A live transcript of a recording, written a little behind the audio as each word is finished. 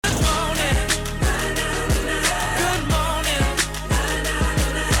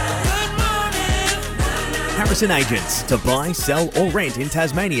Harrison Agents. To buy, sell or rent in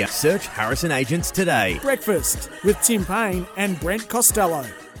Tasmania, search Harrison Agents today. Breakfast with Tim Payne and Brent Costello.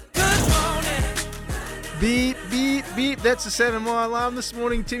 Beep, beep, beep. That's the sound of my alarm this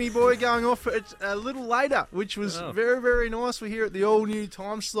morning, Timmy boy, going off a little later, which was very, very nice. We're here at the all-new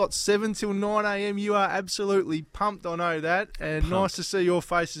time slot, 7 till 9 a.m. You are absolutely pumped, I know that. And nice to see your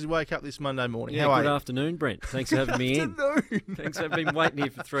faces wake up this Monday morning. Yeah, How are you? good afternoon, Brent. Thanks for having me in. Thanks. I've been waiting here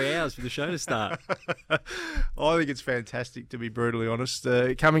for 3 hours for the show to start. I think it's fantastic, to be brutally honest.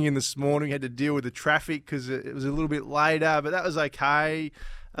 Coming in this morning, had to deal with the traffic because it was a little bit later, but that was okay.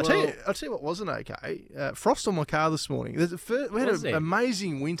 I'll tell you what wasn't okay. Frost on my car this morning. We had an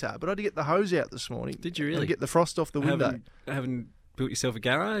amazing winter, but I had to get the hose out this morning. Did you really? And get the frost off the window. Haven't built yourself a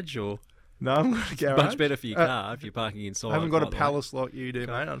garage, or? No, I'm got a garage. Much better for your car if you're parking inside. I haven't got a palace like you do,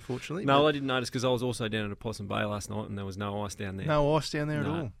 mate, unfortunately. No, I didn't notice because I was also down at Possum Bay last night and there was no ice down there. No ice down there at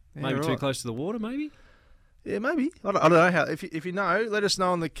all. Yeah, maybe too close to the water, maybe? Yeah, maybe. I don't know how. If you know, let us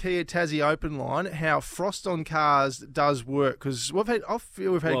know on the Kia Tassie open line how frost on cars does work, because I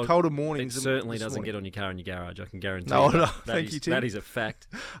feel we've had colder mornings. It certainly doesn't get on your car in your garage, I can guarantee. No, thank you, Tim. That is a fact.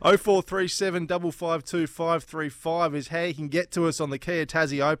 0437 552 535 is how you can get to us on the Kia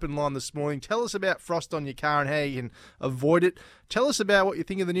Tassie open line this morning. Tell us about frost on your car and how you can avoid it. Tell us about what you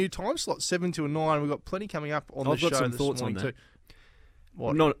think of the new time slot, 7 till 9. We've got plenty coming up on the show this morning. I've got some thoughts on that. Too.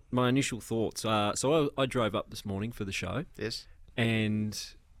 What? Not my initial thoughts. So I drove up this morning for the show. Yes. And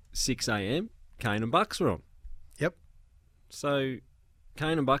 6 a.m, Kane and Bucks were on. Yep. So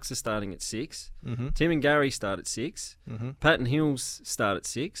Kane and Bucks are starting at 6. Mm-hmm. Tim and Gary start at 6. Mm-hmm. Pat and Hills start at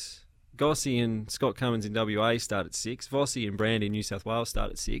 6. Gossie and Scott Cummins in WA start at 6. Vossie and Brand in New South Wales start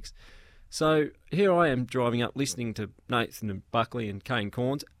at 6. So here I am driving up listening to Nathan and Buckley and Kane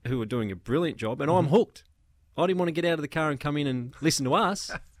Corns, who are doing a brilliant job, and I'm hooked. I didn't want to get out of the car and come in and listen to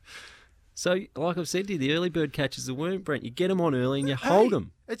us. So, like I've said to you, the early bird catches the worm, Brent. You get them on early and you hold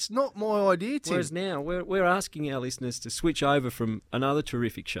them. It's not my idea, Tim. Whereas now, we're asking our listeners to switch over from another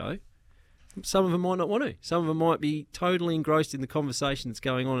terrific show. Some of them might not want to. Some of them might be totally engrossed in the conversation that's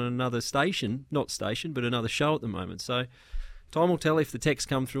going on in another station. Not station, but another show at the moment. So time will tell if the texts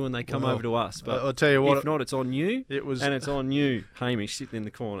come through and they come over to us. But I'll tell you what, if not, it's on you. And it's on you, Hamish, sitting in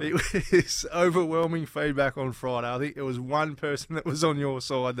the corner. It was overwhelming feedback on Friday. I think it was one person that was on your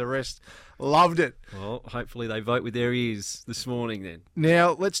side. The rest loved it. Well, hopefully they vote with their ears this morning then.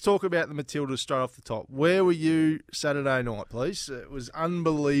 Now, let's talk about the Matildas straight off the top. Where were you Saturday night, please? It was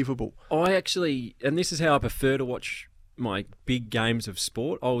unbelievable. I actually, and this is how I prefer to watch my big games of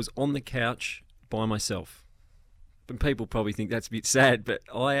sport, I was on the couch by myself. And people probably think that's a bit sad, but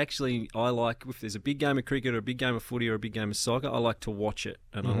I like, if there's a big game of cricket or a big game of footy or a big game of soccer, I like to watch it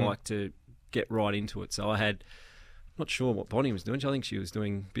and I like to get right into it. So I had, not sure what Bonnie was doing. I think she was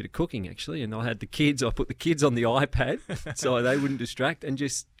doing a bit of cooking actually, and I had the kids. I put the kids on the iPad so they wouldn't distract, and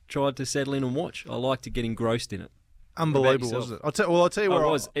just tried to settle in and watch. I like to get engrossed in it. Unbelievable, wasn't it? I'll tell you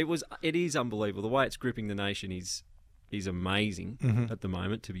what. It is unbelievable. The way it's gripping the nation is amazing at the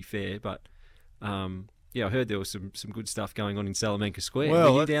moment. To be fair, but. Yeah, I heard there was some good stuff going on in Salamanca Square.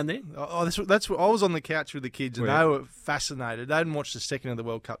 Were you down there? Oh, that's what I was on the couch with the kids, and they were fascinated. They hadn't watched the second of the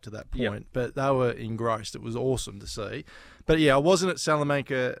World Cup to that point, but they were engrossed. It was awesome to see. But yeah, I wasn't at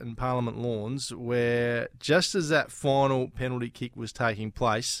Salamanca and Parliament Lawns, where just as that final penalty kick was taking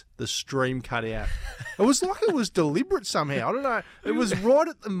place, the stream cut out. It was like it was deliberate somehow. I don't know. It was right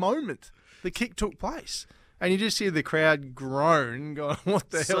at the moment the kick took place. And you just hear the crowd groan, going, what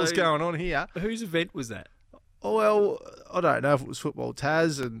the hell's going on here? Whose event was that? Oh, well, I don't know if it was Football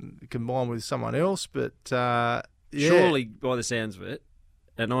Taz and combined with someone else, but Surely, by the sounds of it,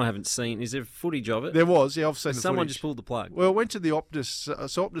 and I haven't seen, is there footage of it? There was, yeah, I've seen the Someone footage. Just pulled the plug. Well, it went to the Optus,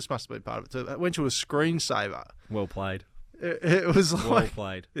 so Optus must have been part of it too. It went to a screensaver. Well played. It was like... Well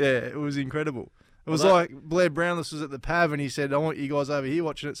played. Yeah, it was incredible. It was like Blair Brownless was at the PAV and he said, I want you guys over here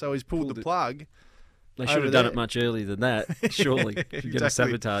watching it, so he's pulled the plug. They should have done it much earlier than that, surely, if you're going to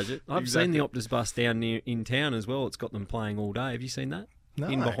sabotage it. I've seen the Optus bus down near in town as well. It's got them playing all day. Have you seen that? No.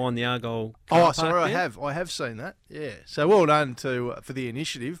 In behind the Argyle car park I there? have. I have seen that, yeah. So well done for the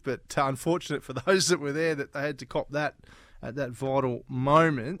initiative, but unfortunate for those that were there that they had to cop that at that vital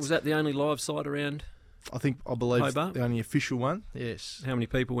moment. Was that the only live site around I believe Hobart? The only official one, yes. How many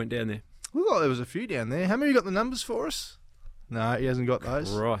people went down there? Looked like there was a few down there. Hammer, you got the numbers for us? No, he hasn't got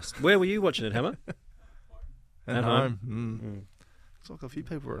those. Christ. Where were you watching it, Hammer? At home. Looks like a few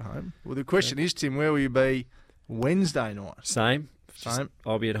people were at home. Well, the question is, Tim, where will you be Wednesday night? Same.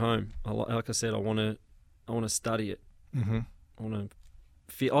 I'll be at home. Like I said, I want to study it. Mm-hmm. I want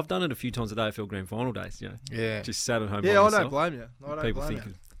to. I've done it a few times at AFL Grand Final days. Yeah. Just sat at home. Yeah, by I myself. don't blame you. People think.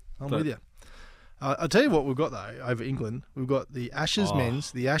 I'm with you. I'll tell you what we've got, though, over England. We've got the Ashes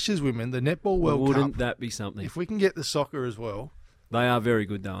men's, the Ashes women, the Netball World Cup. Wouldn't that be something? If we can get the soccer as well. They are very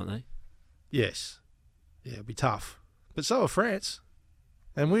good, though, aren't they? Yes. Yeah, it'll be tough. But so are France.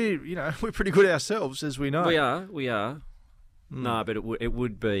 And we're pretty good ourselves, as we know. We are. No, but it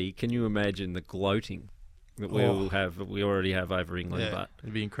would be. Can you imagine the gloating that we already have over England? Yeah, but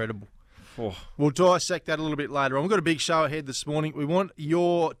it'd be incredible. Oh. We'll dissect that a little bit later on. We've got a big show ahead this morning. We want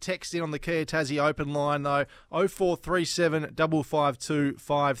your text in on the Kia Tassie open line, though. 0437 552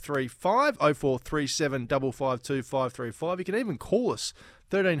 535. 0437 552 535. You can even call us.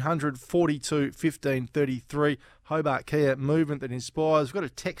 1300 42 1533. Hobart Kia, movement that inspires. We've got a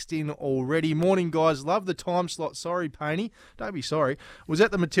text in already. Morning, guys. Love the time slot. Sorry, Painey. Don't be sorry. Was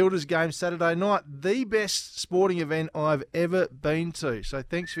at the Matildas game Saturday night. The best sporting event I've ever been to. So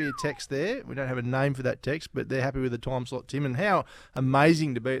thanks for your text there. We don't have a name for that text, but they're happy with the time slot, Tim. And how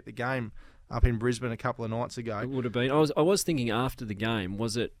amazing to be at the game up in Brisbane a couple of nights ago. It would have been. I was thinking after the game,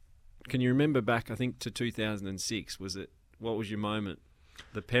 was it, can you remember back, I think, to 2006, what was your moment?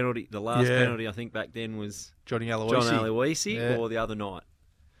 The penalty, the last penalty, I think back then was John Aloisi or the other night.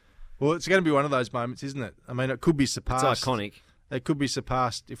 Well, it's going to be one of those moments, isn't it? I mean, it could be surpassed. It's iconic. It could be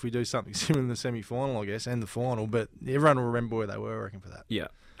surpassed if we do something similar in the semi-final, I guess, and the final. But everyone will remember where they were, I reckon, for that. Yeah,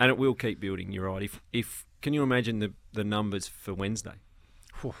 and it will keep building. You're right. If can you imagine the numbers for Wednesday?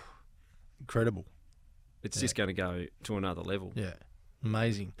 Incredible. It's just going to go to another level. Yeah,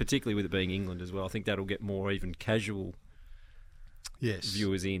 amazing. Particularly with it being England as well. I think that'll get more even casual.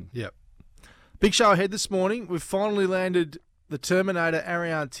 Viewers in. Yep. Big show ahead this morning. We've finally landed the Terminator,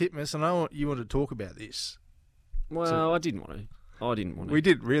 Ariane Titmus, and I know you want to talk about this. Well, I didn't want to. We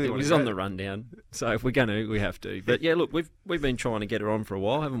did really want to. It was on the rundown, so if we're going to, we have to. But yeah, look, we've been trying to get her on for a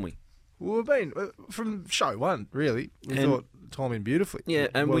while, haven't we? Well, we've been from show one, really. We thought timing beautifully. Yeah,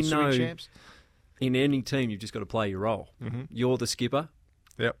 and World we know champs. In any team, you've just got to play your role. Mm-hmm. You're the skipper.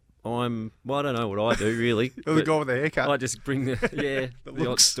 Yep. I don't know what I do, really. You're the guy with the haircut. I just bring the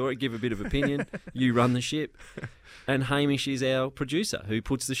odd story, give a bit of opinion. You run the ship. And Hamish is our producer who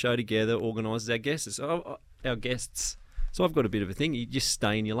puts the show together, organises our guests. So I've got a bit of a thing. You just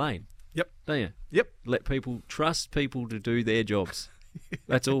stay in your lane. Yep. Don't you? Yep. Trust people to do their jobs.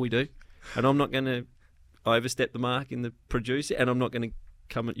 That's all we do. And I'm not going to overstep the mark in the producer, and I'm not going to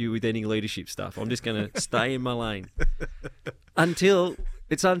come at you with any leadership stuff. I'm just going to stay in my lane until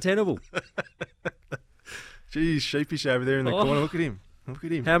it's untenable. Geez, sheepish over there in the corner. Look at him.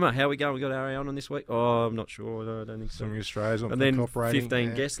 Hammer, how are we going? We got Ariane on this week? Oh, I'm not sure. No, I don't think so. Swimming Australia's on. And then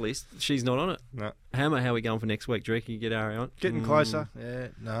 15 guest list. She's not on it. No. Hammer, how are we going for next week? Do you reckon you get Ariane? Getting closer. Yeah,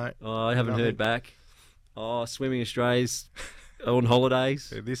 no. Oh, I haven't heard back. Oh, Swimming Australia's on holidays.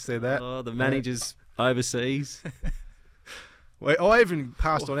 They're this, they're that. Oh, the manager's overseas. Well, I even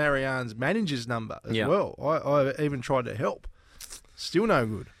passed on Ariane's manager's number as well. I even tried to help. Still no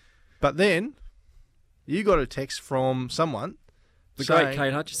good. But then you got a text from someone. The great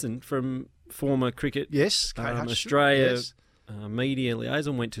Kate Hutchison from former cricket. Yes, Kate Hutchison. Australia yes. Media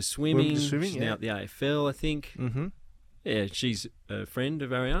liaison, went to swimming. She's now at the AFL, I think. Mm-hmm. Yeah, she's a friend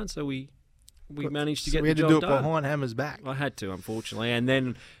of Ariane, so we managed to get we had the to job do it done. behind Hammer's back. I had to, unfortunately. And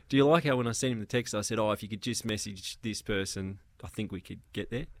then, do you like how when I sent him the text, I said, if you could just message this person, I think we could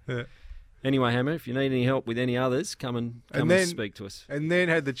get there. Yeah. Anyway, Hammer, if you need any help with any others, come and speak to us. And then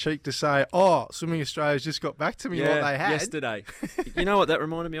had the cheek to say, Swimming Australia's just got back to me what they had. Yesterday. You know what that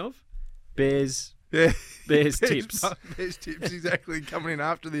reminded me of? Bears tips. Bears tips, exactly, coming in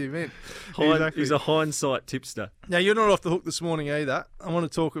after the event. He's a hindsight tipster. Now, you're not off the hook this morning either. I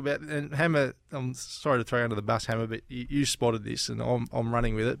want to talk about, and Hammer, I'm sorry to throw you under the bus, Hammer, but you spotted this and I'm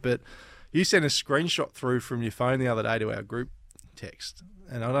running with it, but you sent a screenshot through from your phone the other day to our group text,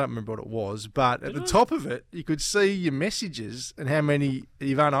 and I don't remember what it was, but at the top of it, you could see your messages and how many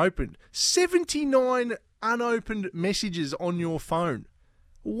you've unopened. 79 unopened messages on your phone.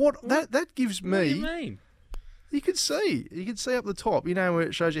 What? That gives me... What do you mean? You could see up the top, where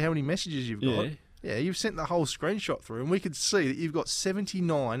it shows you how many messages you've got. Yeah, you've sent the whole screenshot through, and we could see that you've got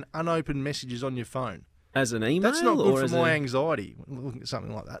 79 unopened messages on your phone. As an email? That's not good for my anxiety, looking at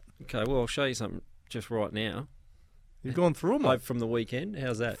something like that. Okay, well, I'll show you something just right now. You've gone through them all. From the weekend.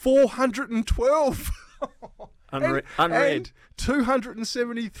 How's that? 412. Unread. And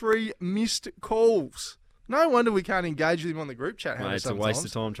 273 missed calls. No wonder we can't engage with him on the group chat. Mate, it's a waste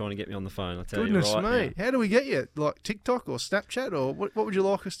of time trying to get me on the phone, I tell Goodness you right me. now. How do we get you? Like TikTok or Snapchat, or what would you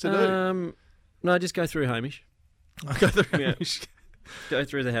like us to do? No, just go through Hamish. I'll go through Hamish. Go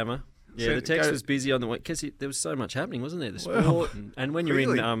through the Hammer. Yeah, the text was busy on the week because there was so much happening, wasn't there? The sport and when you're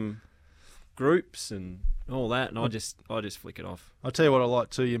in groups and all that, and I just flick it off. I'll tell you what I like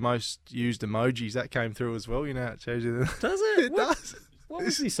too. Your most used emojis that came through as well. You know, it shows you. Does it? It does. What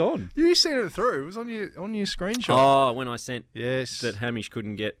was this on? You sent it through. It was on your screenshot. Oh, when I sent Yes. that Hamish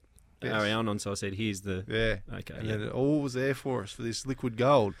couldn't get Ariane on, so I said, "Here's the Okay, and then it all was there for us for this liquid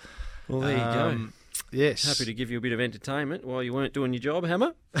gold. Well, there you go. Yes. Happy to give you a bit of entertainment while you weren't doing your job,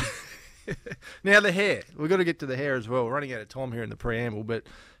 Hammer. Now the hair. We've got to get to the hair as well. We're running out of time here in the preamble, but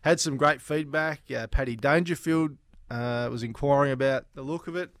had some great feedback. Paddy Dangerfield was inquiring about the look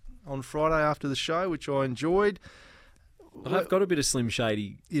of it on Friday after the show, which I enjoyed. I've got a bit of Slim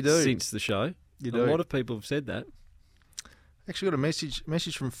Shady since the show. You do. A lot of people have said that. Actually got a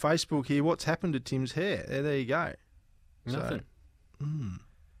message from Facebook here. What's happened to Tim's hair? There you go. Nothing.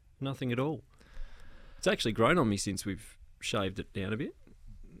 Nothing at all. It's actually grown on me since we've shaved it down a bit.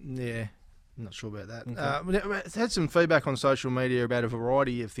 Yeah, I'm not sure about that. Okay. Had some feedback on social media about a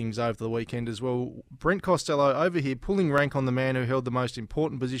variety of things over the weekend as well. Brent Costello over here pulling rank on the man who held the most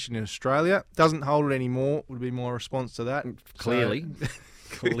important position in Australia. Doesn't hold it anymore, would be my response to that. Clearly.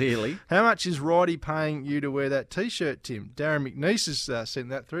 Clearly. How much is Righty paying you to wear that T-shirt, Tim? Darren McNeese has sent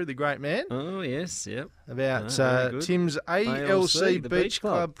that through, the great man. Oh, yes, yep. About very Tim's ALC the Beach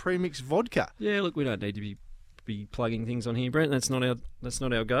Club premixed vodka. Yeah, look, we don't need to be plugging things on here, Brent. That's not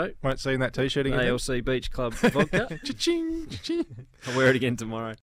our go. Won't see in that T-shirt again. ALC Beach Club vodka. Cha-ching, cha-ching. I'll wear it again tomorrow.